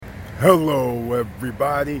Hello,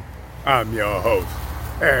 everybody. I'm your host,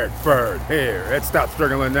 Eric Bird, here at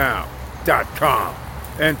StopStrugglingNow.com.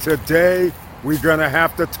 And today, we're going to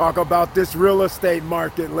have to talk about this real estate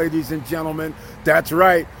market, ladies and gentlemen. That's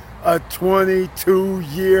right, a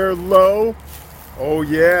 22-year low. Oh,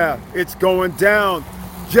 yeah, it's going down.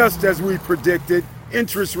 Just as we predicted,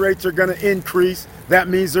 interest rates are going to increase. That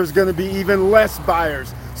means there's going to be even less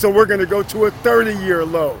buyers. So we're going to go to a 30-year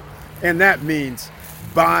low. And that means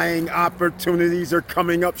buying opportunities are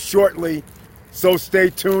coming up shortly. So stay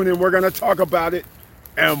tuned and we're going to talk about it.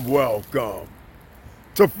 And welcome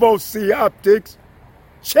to Foci Optics.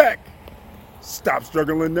 Check. Stop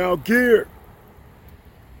Struggling Now gear.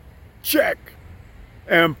 Check.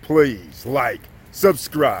 And please like,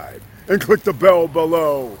 subscribe, and click the bell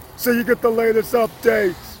below so you get the latest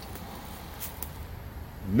updates.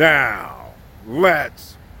 Now,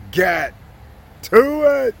 let's get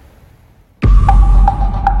to it.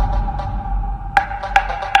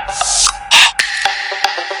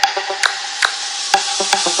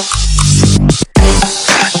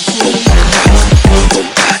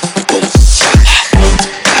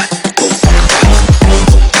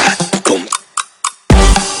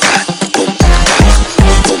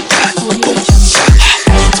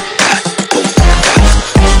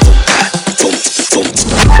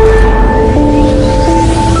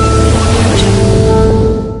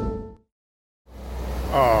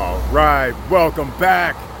 Welcome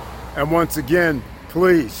back, and once again,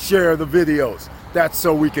 please share the videos. That's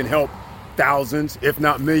so we can help thousands, if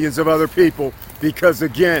not millions of other people, because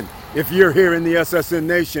again, if you're here in the SSN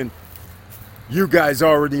Nation, you guys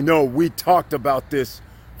already know we talked about this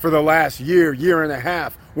for the last year and a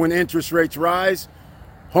half. When interest rates rise,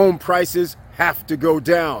 home prices have to go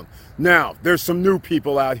down. Now, there's some new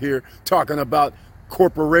people out here talking about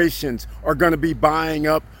corporations are going to be buying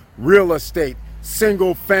up real estate,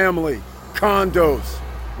 single family, condos.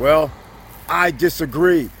 Well, I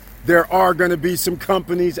disagree. There are going to be some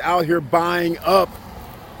companies out here buying up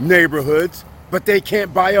neighborhoods, but they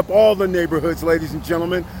can't buy up all the neighborhoods, ladies and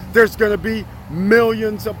gentlemen. There's going to be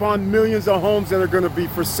millions upon millions of homes that are going to be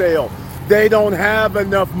for sale. They don't have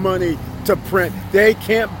enough money to print. They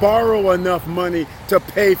can't borrow enough money to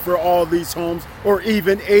pay for all these homes, or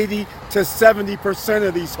even 80 to 70%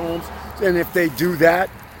 of these homes. And if they do that,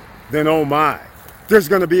 then oh my. There's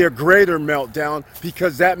going to be a greater meltdown,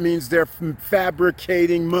 because that means they're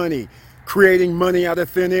fabricating money, creating money out of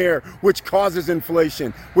thin air, which causes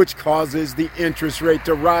inflation, which causes the interest rate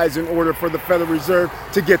to rise in order for the Federal Reserve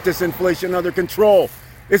to get this inflation under control.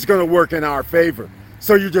 It's going to work in our favor.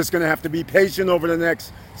 So you're just going to have to be patient over the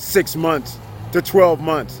next 6 months to 12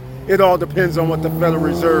 months. It all depends on what the Federal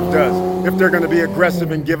Reserve does. If they're going to be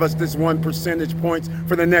aggressive and give us this 1 percentage points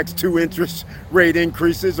for the next 2 interest rate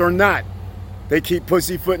increases or not. They keep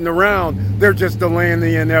pussyfooting around. They're just delaying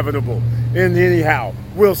the inevitable. And anyhow,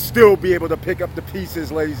 we'll still be able to pick up the pieces,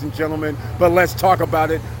 ladies and gentlemen. But let's talk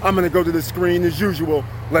about it. I'm going to go to the screen as usual.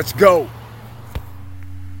 Let's go.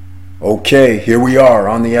 Okay, here we are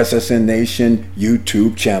on the SSN Nation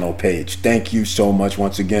YouTube channel page. Thank you so much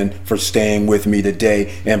once again for staying with me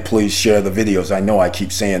today, and please share the videos. I know I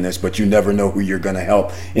keep saying this, but you never know who you're going to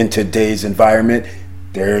help in today's environment.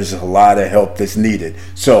 There's a lot of help that's needed.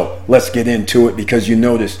 So let's get into it, because you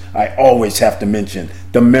notice I always have to mention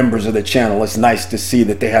the members of the channel. It's nice to see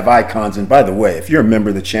that they have icons. And by the way, if you're a member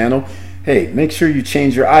of the channel, hey, make sure you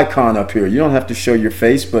change your icon up here. You don't have to show your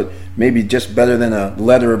face, but maybe just better than a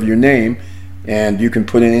letter of your name. And you can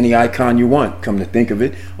put in any icon you want, come to think of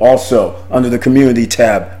it. Also, under the community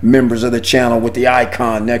tab, members of the channel with the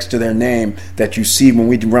icon next to their name that you see when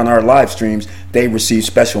we run our live streams, they receive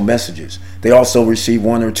special messages. They also receive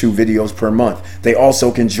 1 or 2 videos per month. They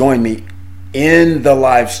also can join me in the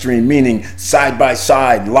live stream, meaning side by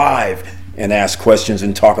side, live, and ask questions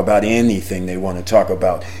and talk about anything they want to talk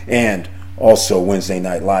about. And also Wednesday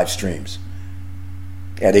night live streams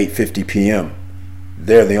at 8:50 p.m.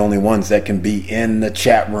 They're the only ones that can be in the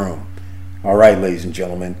chat room. All right, ladies and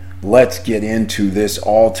gentlemen, let's get into this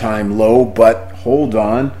all-time low, but hold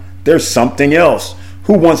on, there's something else.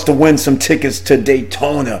 Who wants to win some tickets to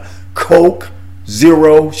Daytona, Coke,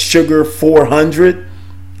 Zero, Sugar 400,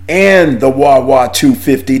 and the Wawa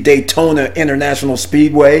 250, Daytona International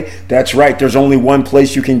Speedway? That's right, there's only one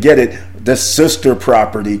place you can get it, the sister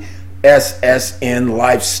property,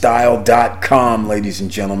 ssnlifestyle.com, ladies and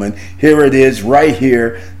gentlemen. Here it is right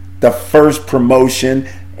here, the first promotion.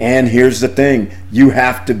 And here's the thing, you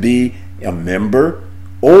have to be a member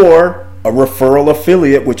or a referral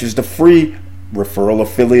affiliate, which is the free referral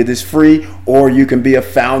affiliate is free, or you can be a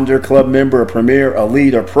founder, club member, a premier,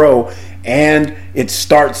 elite, or pro, and it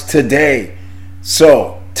starts today.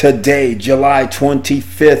 So today, July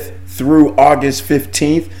 25th through August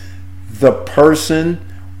 15th, the person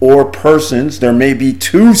or persons, there may be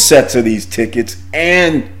 2 sets of these tickets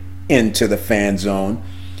and into the Fan Zone,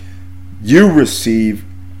 you receive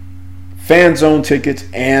Fan Zone tickets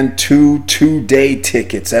and 2-day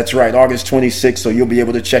tickets. That's right, August 26th, so you'll be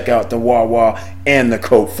able to check out the Wawa and the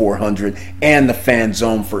Coke 400 and the Fan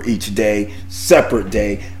Zone for each day, separate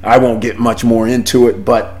day. I won't get much more into it,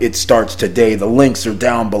 but it starts today. The links are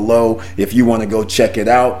down below if you want to go check it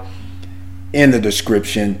out in the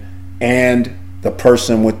description. And the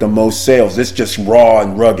person with the most sales, it's just raw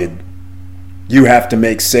and rugged. You have to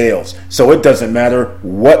make sales. So it doesn't matter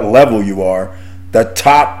what level you are. The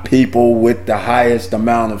top people with the highest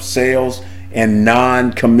amount of sales and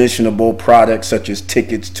non-commissionable products such as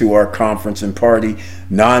tickets to our conference and party,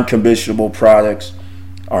 non-commissionable products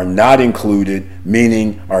are not included,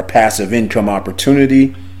 meaning our passive income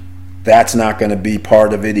opportunity. That's not going to be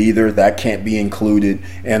part of it either. That can't be included.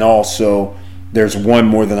 And also, there's one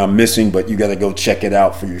more that I'm missing, but you got to go check it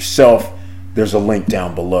out for yourself. There's a link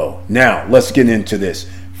down below. Now, let's get into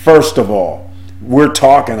this. First of all, we're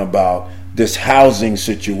talking about this housing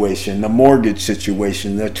situation, the mortgage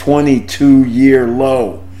situation, the 22-year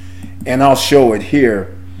low. And I'll show it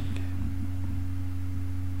here.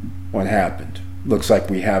 What happened? Looks like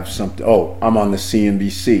we have something. Oh, I'm on the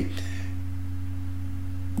CNBC.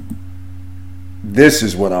 This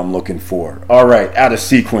is what I'm looking for. All right, out of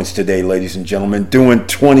sequence today, ladies and gentlemen, doing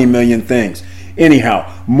 20 million things. Anyhow,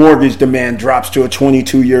 mortgage demand drops to a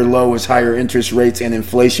 22-year low as higher interest rates and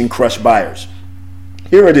inflation crush buyers.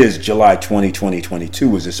 Here it is, July 20, 2022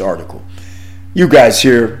 was this article. You guys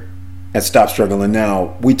here at Stop Struggling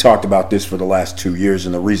Now, we talked about this for the last 2 years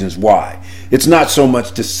and the reasons why. It's not so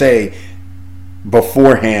much to say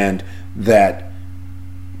beforehand that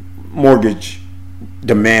mortgage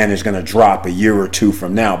demand is going to drop a year or two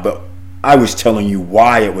from now, but I was telling you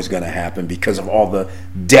why it was going to happen because of all the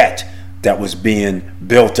debt that was being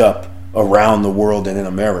built up around the world and in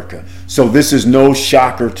America. So this is no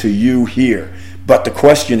shocker to you here. But the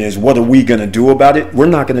question is, what are we going to do about it? We're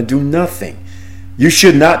not going to do nothing. You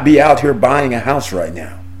should not be out here buying a house right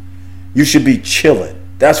now. You should be chilling.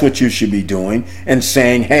 That's what you should be doing and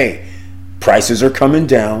saying, hey, prices are coming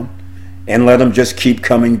down and let them just keep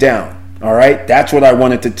coming down. All right, that's what I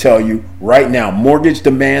wanted to tell you right now. Mortgage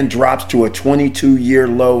demand drops to a 22-year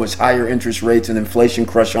low as higher interest rates and inflation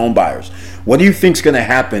crush home buyers. What do you think is going to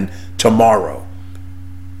happen tomorrow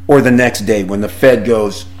or the next day when the Fed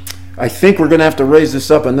goes, I think we're going to have to raise this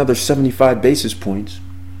up another 75 basis points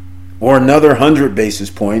or another 100 basis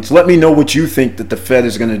points? Let me know what you think that the Fed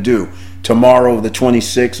is going to do tomorrow, the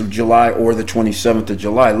 26th of July or the 27th of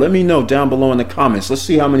July. Let me know down below in the comments. Let's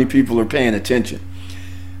see how many people are paying attention.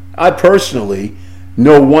 I personally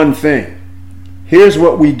know one thing. Here's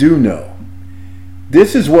what we do know.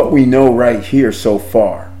 This is what we know right here so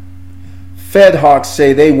far. Fed hawks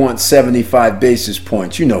say they want 75 basis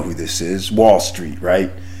points. You know who this is, Wall Street,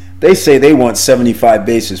 right? They say they want 75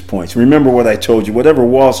 basis points. Remember what I told you. Whatever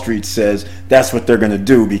Wall Street says, that's what they're going to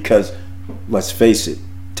do because, let's face it,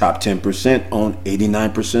 top 10% own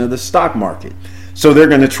 89% of the stock market. So they're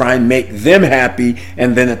going to try and make them happy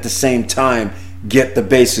and then at the same time get the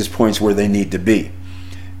basis points where they need to be.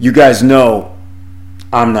 You guys know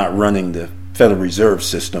I'm not running the Federal Reserve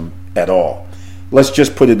System at all. Let's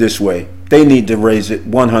just put it this way. They need to raise it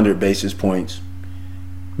 100 basis points,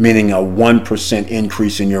 meaning a 1%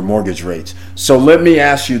 increase in your mortgage rates. So let me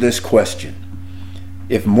ask you this question.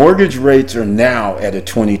 If mortgage rates are now at a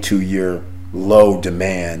 22-year low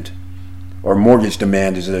demand, or mortgage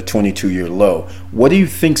demand is at a 22-year low, what do you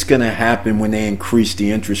think is going to happen when they increase the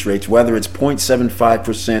interest rates, whether it's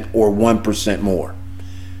 0.75% or 1% more?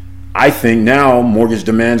 I think now mortgage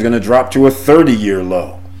demand is going to drop to a 30-year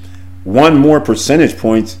low. 1 more percentage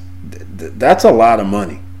points, that's a lot of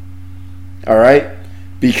money. All right?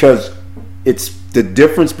 Because it's the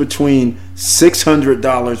difference between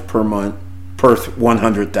 $600 per month per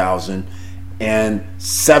 100,000 and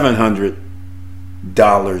 $700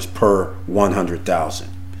 per 100,000.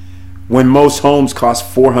 When most homes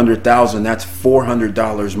cost $400,000, that's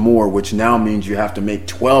 $400 more, which now means you have to make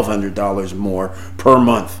 $1,200 more per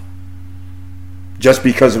month just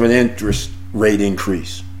because of an interest rate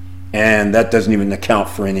increase. And that doesn't even account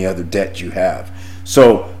for any other debt you have.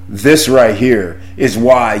 So this right here is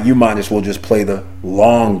why you might as well just play the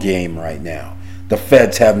long game right now. The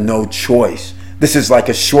feds have no choice. This is like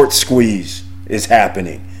a short squeeze is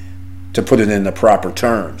happening, to put it in the proper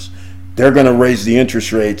terms. They're going to raise the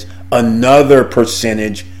interest rates another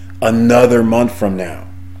percentage another month from now.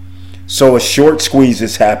 So a short squeeze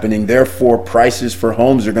is happening. Therefore, prices for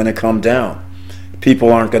homes are going to come down.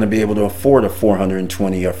 people aren't going to be able to afford a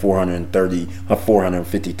 $420 or $430 or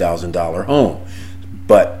 $450,000 home.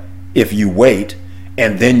 But if you wait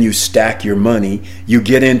and then you stack your money, you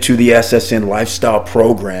get into the SSN lifestyle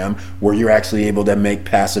program where you're actually able to make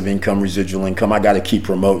passive income, residual income. I got to keep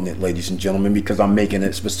promoting it, ladies and gentlemen, because I'm making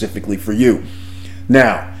it specifically for you.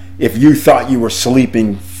 Now, if you thought you were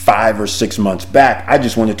sleeping 5 or 6 months back, I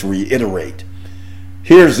just wanted to reiterate.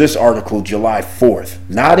 Here's this article, July 4th.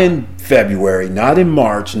 Not in February, not in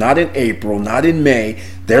March, not in April, not in May.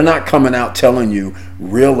 They're not coming out telling you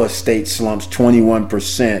real estate slumps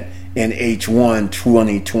 21% in H1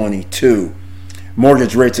 2022.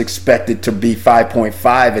 Mortgage rates expected to be 5.5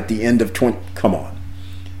 at the end of 20. Come on.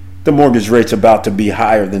 The mortgage rate's about to be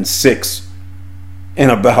higher than 6 in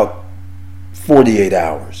about 48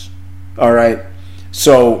 hours. All right.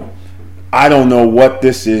 So I don't know what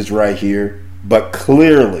this is right here, but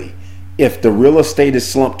clearly, if the real estate is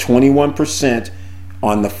slumped 21%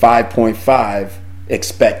 on the 5.5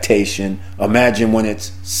 expectation, imagine when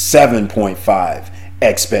it's 7.5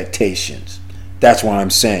 expectations. That's why I'm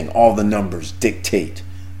saying all the numbers dictate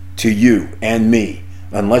to you and me.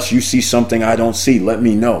 Unless you see something I don't see, let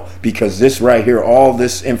me know. Because this right here, all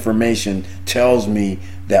this information tells me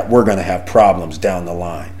that we're going to have problems down the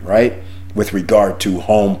line, right? With regard to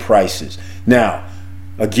home prices. Now,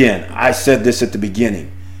 again, I said this at the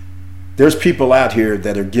beginning. There's people out here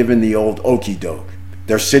that are giving the old okie doke.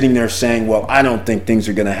 They're sitting there saying, well, I don't think things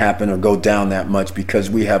are going to happen or go down that much because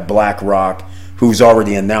we have BlackRock, who's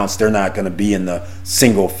already announced they're not going to be in the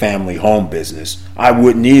single family home business. I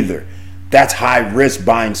wouldn't either. That's high risk,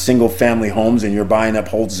 buying single family homes, and you're buying up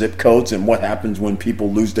whole zip codes. And what happens when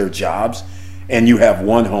people lose their jobs and you have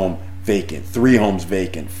one home vacant, 3 homes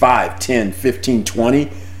vacant, 5, 10, 15, 20?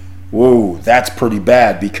 Whoa, that's pretty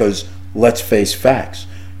bad, because let's face facts.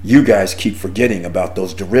 You guys keep forgetting about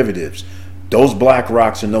those derivatives. Those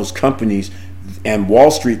BlackRocks and those companies and Wall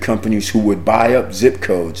Street companies who would buy up zip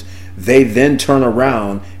codes, they then turn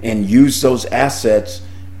around and use those assets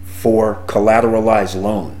for collateralized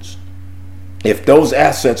loans. If those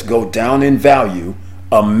assets go down in value,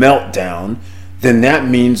 a meltdown, then that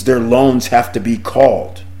means their loans have to be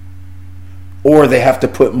called, or they have to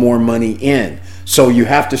put more money in. So you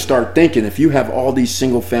have to start thinking, if you have all these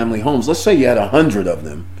single family homes, let's say you had 100 of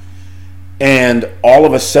them, and all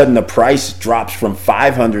of a sudden the price drops from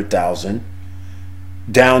 500,000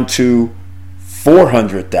 down to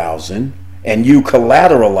 400,000, and you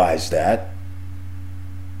collateralize that,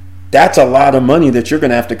 that's a lot of money that you're going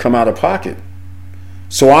to have to come out of pocket.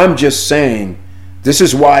 So I'm just saying, this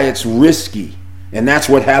is why it's risky. And that's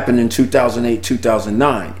what happened in 2008,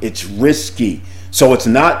 2009. It's risky. So it's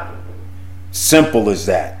not simple as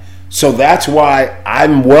that. So that's why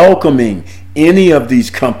I'm welcoming any of these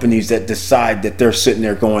companies that decide that they're sitting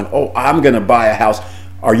there going, oh, I'm going to buy a house.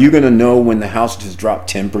 Are you going to know when the house has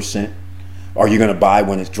dropped 10%? Are you going to buy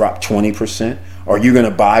when it's dropped 20%? Are you going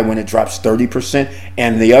to buy when it drops 30%?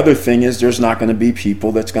 And the other thing is, there's not going to be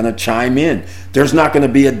people that's going to chime in. There's not going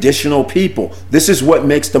to be additional people. This is what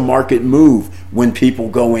makes the market move, when people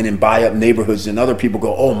go in and buy up neighborhoods and other people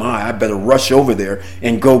go, oh my, I better rush over there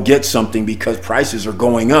and go get something because prices are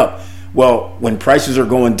going up. Well, when prices are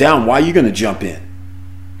going down, why are you going to jump in?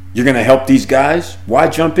 You're going to help these guys? Why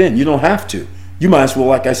jump in? You don't have to. You might as well,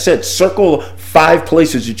 like I said, circle 5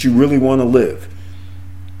 places that you really want to live.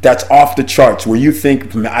 That's off the charts, where you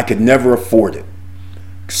think, I could never afford it.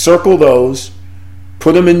 Circle those,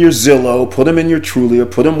 put them in your Zillow, put them in your Trulia,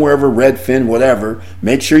 put them wherever, Redfin, whatever.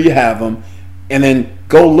 Make sure you have them, and then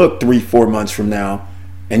go look 3-4 months from now,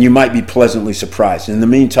 and you might be pleasantly surprised. In the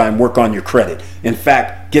meantime, work on your credit. In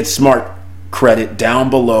fact, get Smart Credit down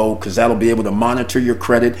below, because that'll be able to monitor your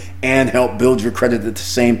credit and help build your credit at the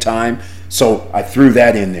same time. So I threw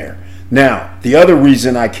that in there. Now, the other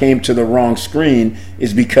reason I came to the wrong screen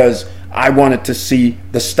is because I wanted to see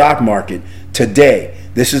the stock market today.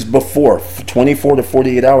 This is before 24 to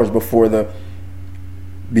 48 hours before the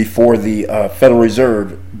Federal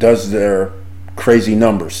Reserve does their crazy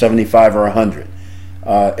number, 75 or 100.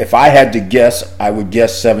 If I had to guess, I would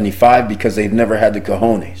guess 75, because they've never had the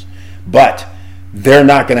cojones. But they're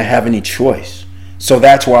not going to have any choice. So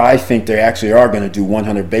that's why I think they actually are going to do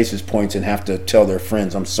 100 basis points and have to tell their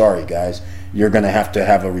friends, I'm sorry, guys, you're going to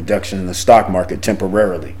have a reduction in the stock market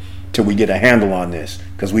temporarily till we get a handle on this,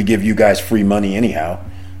 because we give you guys free money anyhow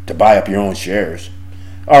to buy up your own shares.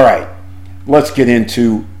 All right, let's get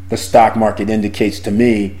into the stock market. Indicates to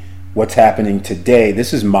me what's happening today.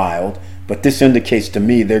 This is mild, but this indicates to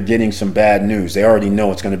me they're getting some bad news. They already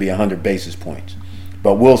know it's going to be 100 basis points.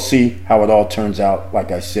 But we'll see how it all turns out, like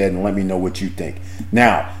I said, and let me know what you think.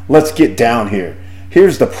 Now, let's get down here.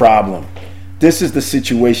 Here's the problem. This is the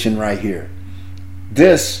situation right here.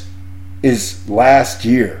 This is last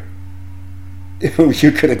year.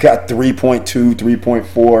 You could have got 3.2,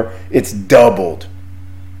 3.4. It's doubled.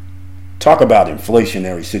 Talk about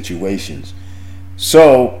inflationary situations.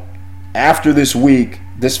 So after this week,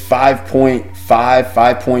 this 5.5,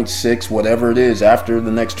 5.6, whatever it is, after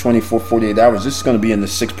the next 24, 48 hours, this is going to be in the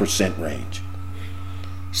 6% range.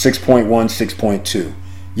 6.1, 6.2.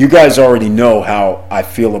 You guys already know how I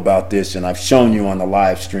feel about this, and I've shown you on the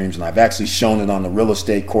live streams, and I've actually shown it on the real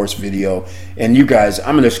estate course video. And you guys,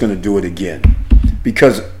 I'm just going to do it again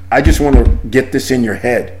because I just want to get this in your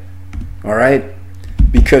head, all right?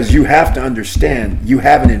 Because you have to understand you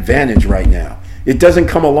have an advantage right now. It doesn't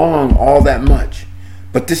come along all that much,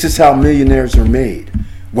 but this is how millionaires are made.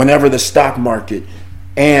 Whenever the stock market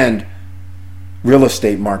and real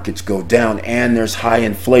estate markets go down and there's high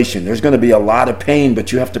inflation, there's going to be a lot of pain,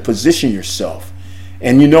 but you have to position yourself.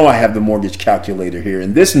 And you know I have the mortgage calculator here,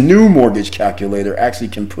 and this new mortgage calculator actually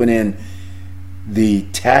can put in the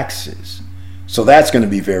taxes. So that's going to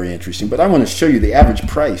be very interesting. But I want to show you the average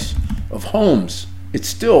price of homes. It's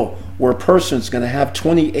still where a person's going to have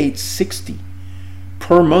 $2,860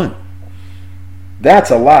 per month. That's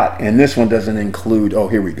a lot. And this one doesn't include, oh,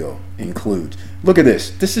 here we go, includes. Look at this.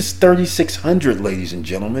 This is $3,600, ladies and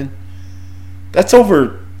gentlemen. That's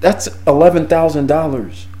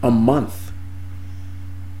 $11,000 a month.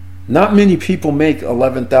 Not many people make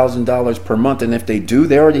 $11,000 per month, and if they do,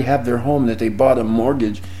 they already have their home that they bought a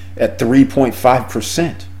mortgage at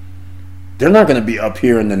 3.5%. They're not going to be up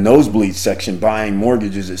here in the nosebleed section buying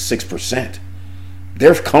mortgages at 6%.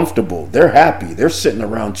 They're comfortable. They're happy. They're sitting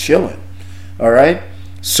around chilling. All right?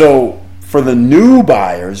 So for the new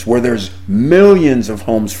buyers where there's millions of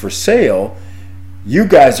homes for sale, you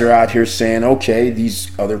guys are out here saying, okay,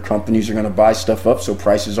 these other companies are going to buy stuff up so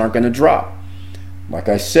prices aren't going to drop. Like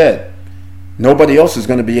I said, nobody else is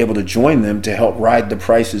going to be able to join them to help ride the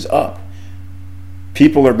prices up.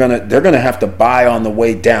 People are going to have to buy on the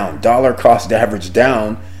way down, dollar cost average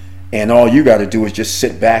down, and all you got to do is just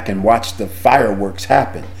sit back and watch the fireworks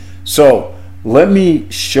happen. So let me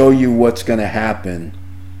show you what's going to happen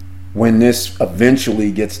when this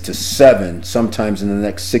eventually gets to 7, sometimes in the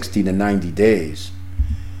next 60 to 90 days.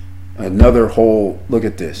 Another whole, look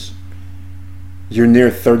at this. You're near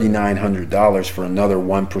 $3,900 for another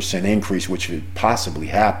 1% increase, which could possibly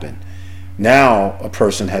happen. Now a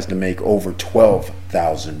person has to make over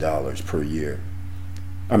 $12,000 per year.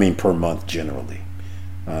 I mean per month generally.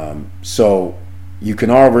 So you can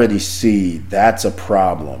already see that's a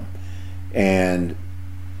problem. And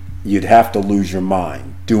you'd have to lose your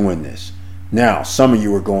mind doing this. Now, some of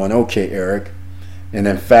you are going, okay, Eric. And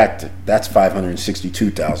in fact, that's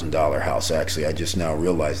 $562,000 house, actually. I just now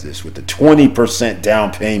realized this with the 20%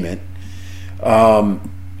 down payment. I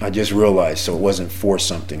just realized, so it wasn't for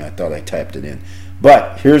something. I thought I typed it in.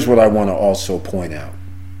 But here's what I want to also point out.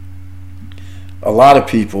 A lot of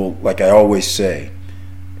people, like I always say,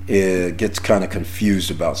 it gets kind of confused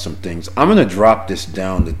about some things. I'm going to drop this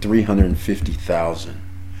down to $350,000.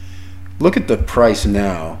 Look at the price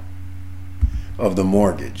now of the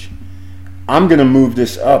mortgage. I'm going to move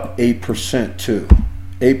this up 8% too.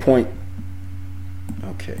 8 point.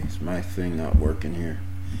 Okay, is my thing not working here?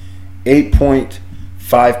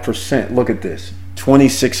 8.5%. Look at this.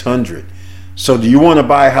 $2,600. So do you want to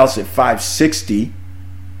buy a house at $560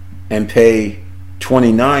 and pay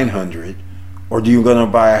 $2,900? Or do you going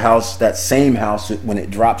to buy a house, that same house, when it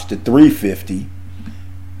drops to $350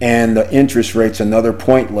 and the interest rate's another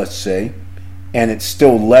point, let's say, and it's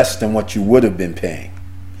still less than what you would have been paying?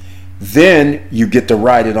 Then you get to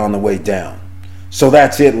ride it on the way down. So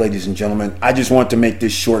that's it, ladies and gentlemen. I just want to make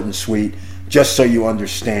this short and sweet just so you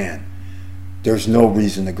understand. There's no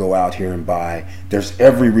reason to go out here and buy. There's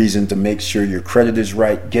every reason to make sure your credit is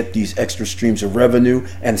right, get these extra streams of revenue,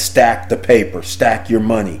 and stack the paper, stack your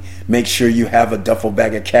money. Make sure you have a duffel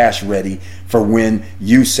bag of cash ready for when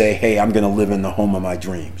you say, hey, I'm going to live in the home of my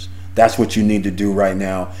dreams. That's what you need to do right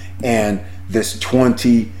now. And this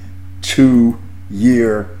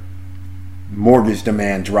 22-year mortgage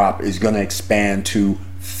demand drop is going to expand to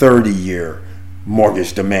 30-year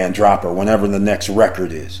mortgage demand drop, or whenever the next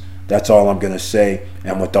record is. That's all I'm going to say.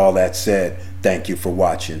 And with all that said, thank you for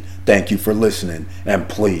watching. Thank you for listening. And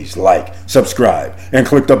please like, subscribe, and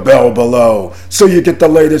click the bell below so you get the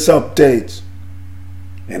latest updates.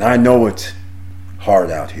 And I know it's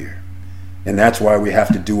hard out here. And that's why we have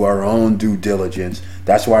to do our own due diligence.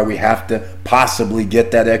 That's why we have to possibly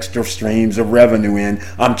get that extra streams of revenue in.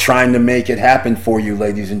 I'm trying to make it happen for you,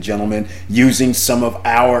 ladies and gentlemen, using some of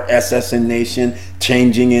our SSN Nation,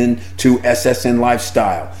 changing into SSN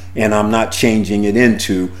Lifestyle. and I'm not changing it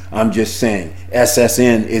into. I'm just saying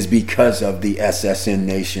SSN is because of the SSN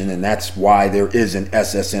Nation, and that's why there is an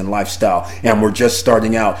SSN lifestyle. And we're just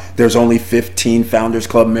starting out. There's only 15 Founders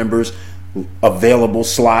Club members, available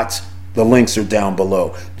slots. The links are down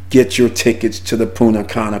below. Get your tickets to the Punta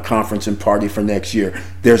Cana conference and party for next year.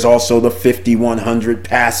 There's also the 5100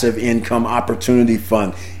 Passive Income Opportunity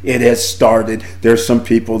Fund. It has started. There's some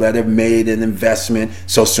people that have made an investment.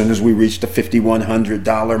 So as soon as we reach the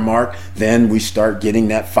 $5,100 mark, then we start getting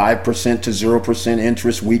that 5% to 0%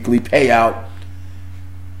 interest weekly payout.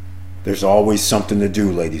 There's always something to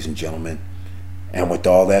do, ladies and gentlemen. And with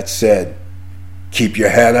all that said, keep your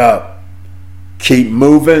head up. Keep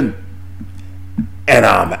moving. And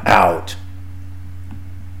I'm out.